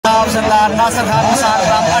सरदार नासिर खान हुसैन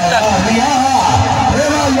राम अटल।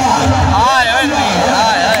 हाय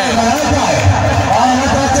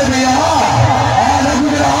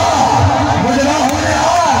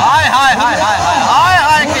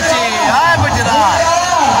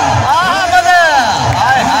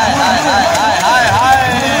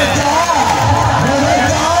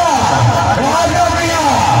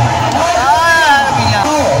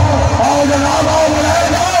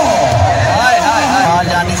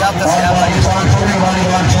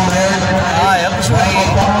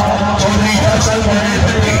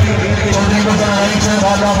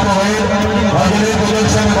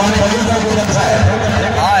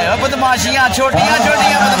हाय बदमाशियां, छोटियां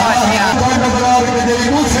छोटियां बदमाशियां।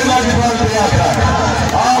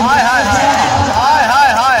 हाय हाय हाय हाय हाय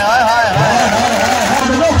हाय हाय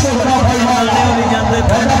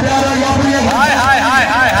हाय हाय हाय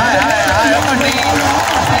हाय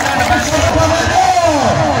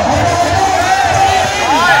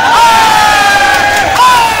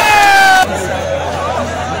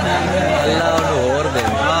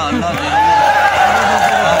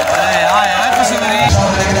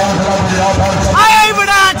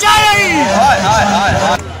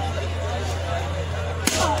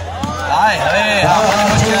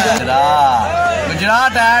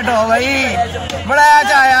Gujarat add हो गई, बड़ा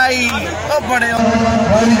चाया बड़े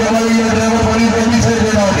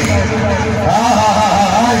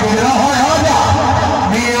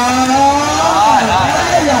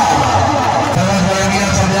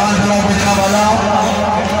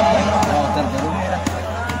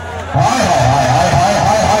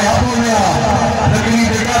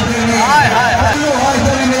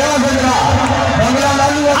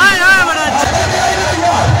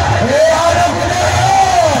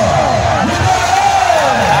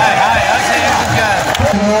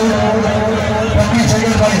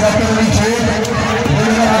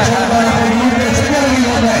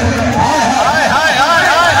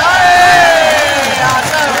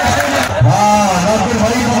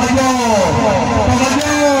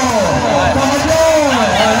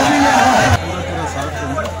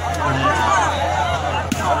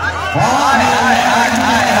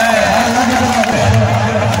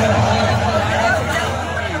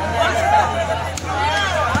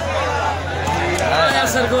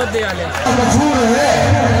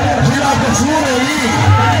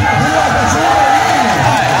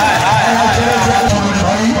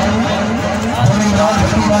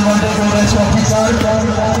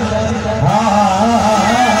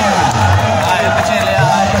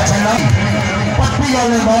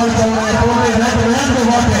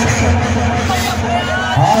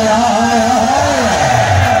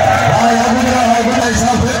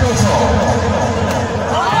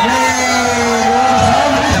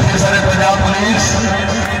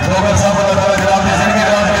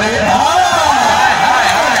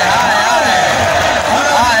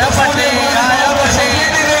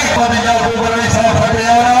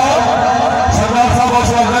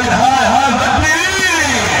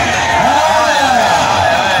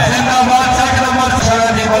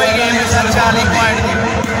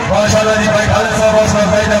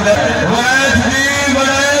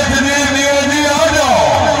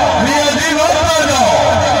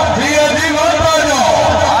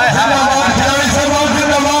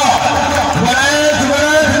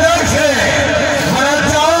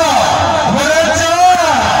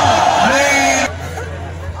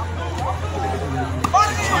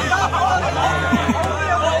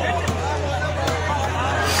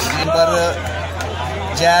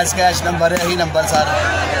जैज कैश नंबर यही नंबर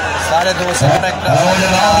सारे दोस्त कनेक्ट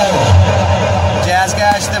जैज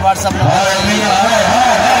कैश से व्हाट्सअप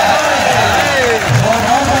नंबर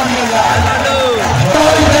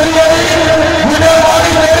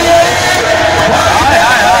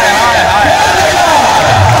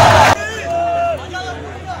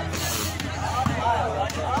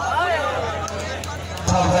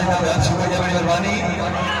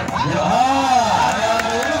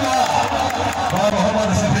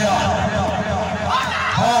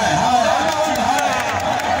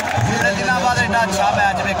अच्छा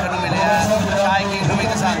मैच देखने मिले शायद की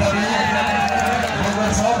उम्मीद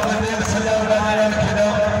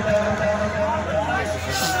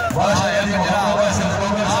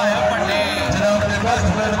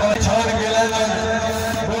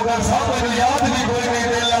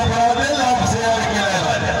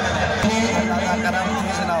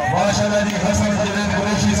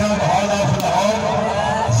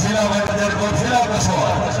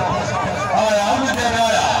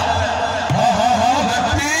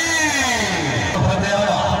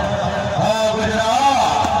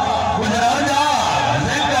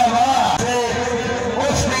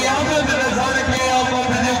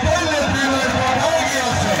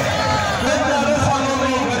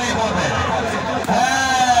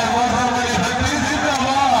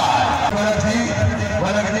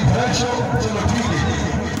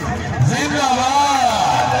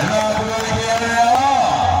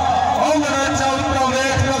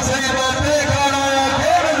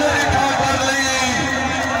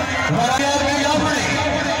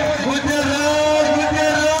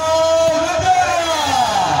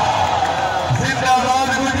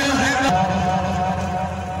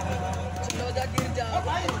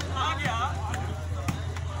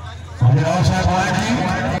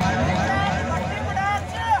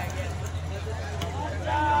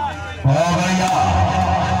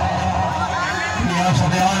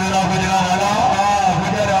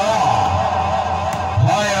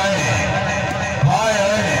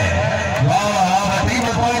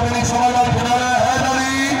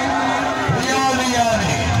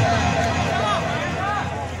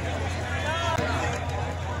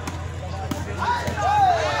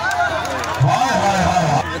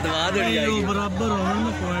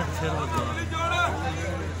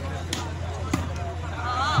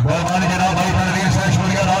मेहरबानी जनाब भाई रणवीर से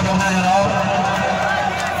शुक्रिया अदा करना जनाब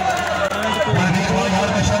रणवीर भाई हर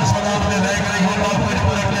मिशन सदा अपने रह गए युवा को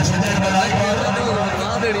अपने सजन बनाई कर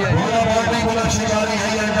पूरा पार्टी को लक्ष्य जारी है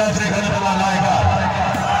अंडा से घर बना लाएगा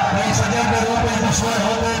कई सजन के रूप में दुश्मन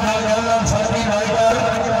होते ना गलत साथी लाएगा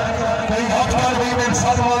कई हाथ पर भी में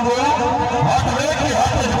साथ मांगो हाथ लेके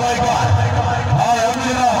हाथ जमाएगा हाय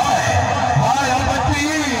अमीरा हाय अमती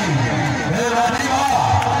मेहरबानी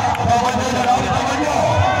तवज्जो जनाब तवज्जो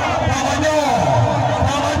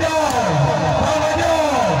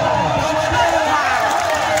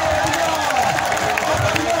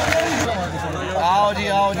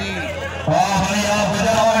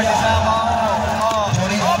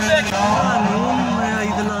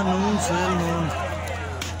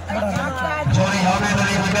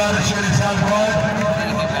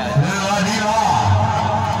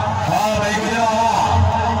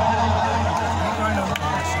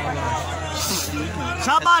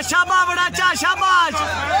शाबाश शाबाश बड़ा अच्छा शाबाश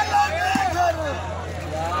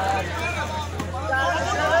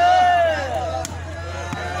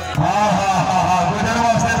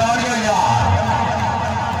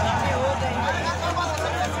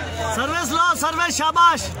सर्विस लो सर्विस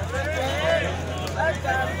शाबाश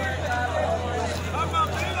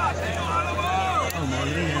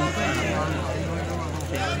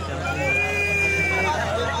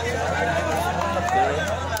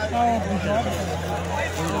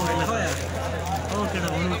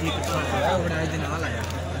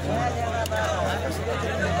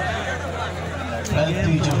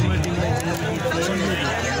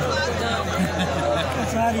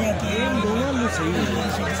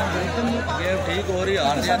ठीक हो रही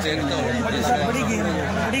हार दिया देखता हूँ बड़ी गेम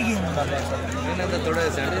तो थोड़े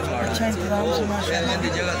सैंडविच की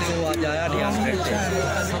जगह थी वो आज आया नहीं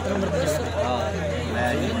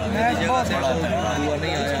जगह से वो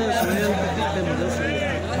नहीं आया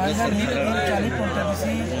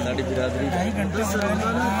साड़ी बिरादरी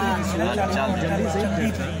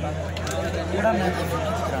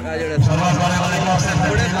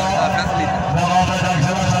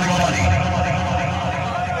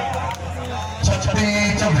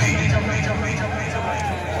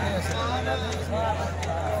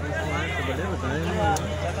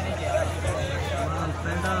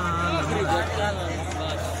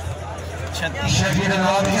शकीर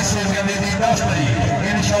नाम हिस्से में मेरी 10 तारीख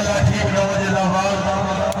इंशाल्लाह ठीक 9 बजे बाद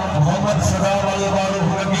मोहम्मद सदाम अल-बारू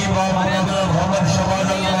हबीब मोहम्मद शबाज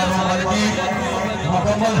अल-बारू मलकी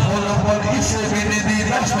मुकम्मल फुल पर हिस्से में मेरी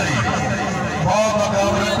 10 तारीख बहुत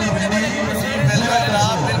मकाबलती मेरी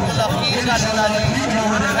बिल्कुल अखीर का चला जी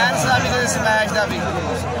फैंस का भी इस मैच का भी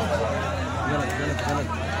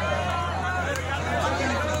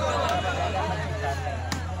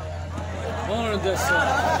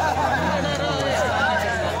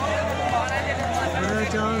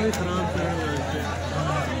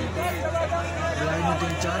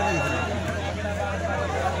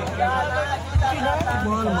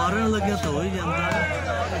बॉल मारने लगे तो हो ही जाता है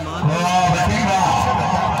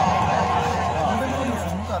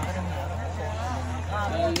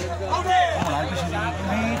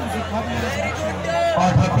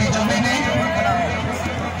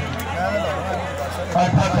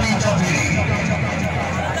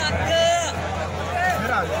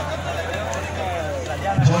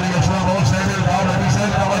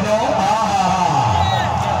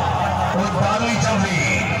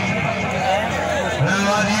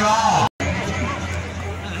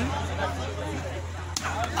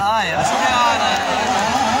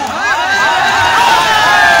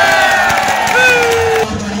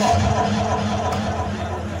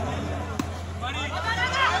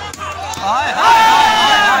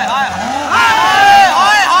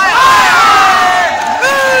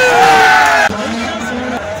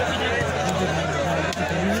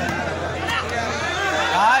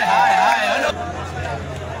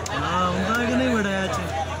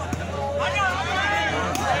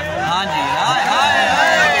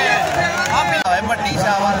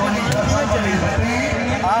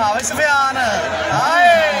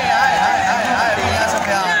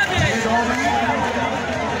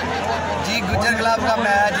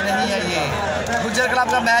गुज्जर क्लब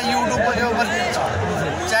का मैच यूट्यूब के ऊपर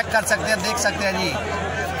चेक कर सकते हैं देख सकते हैं जी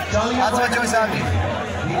बच्चो साहब जी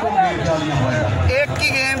एक ही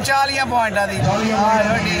गेम 40 पॉइंटा दी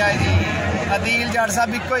वड्डी गाय जी अदील जट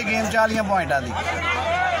साहब इको ही गेम 40 पॉइंटा दी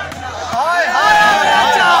हाय हाय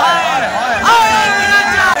हाय हाय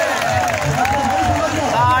हाय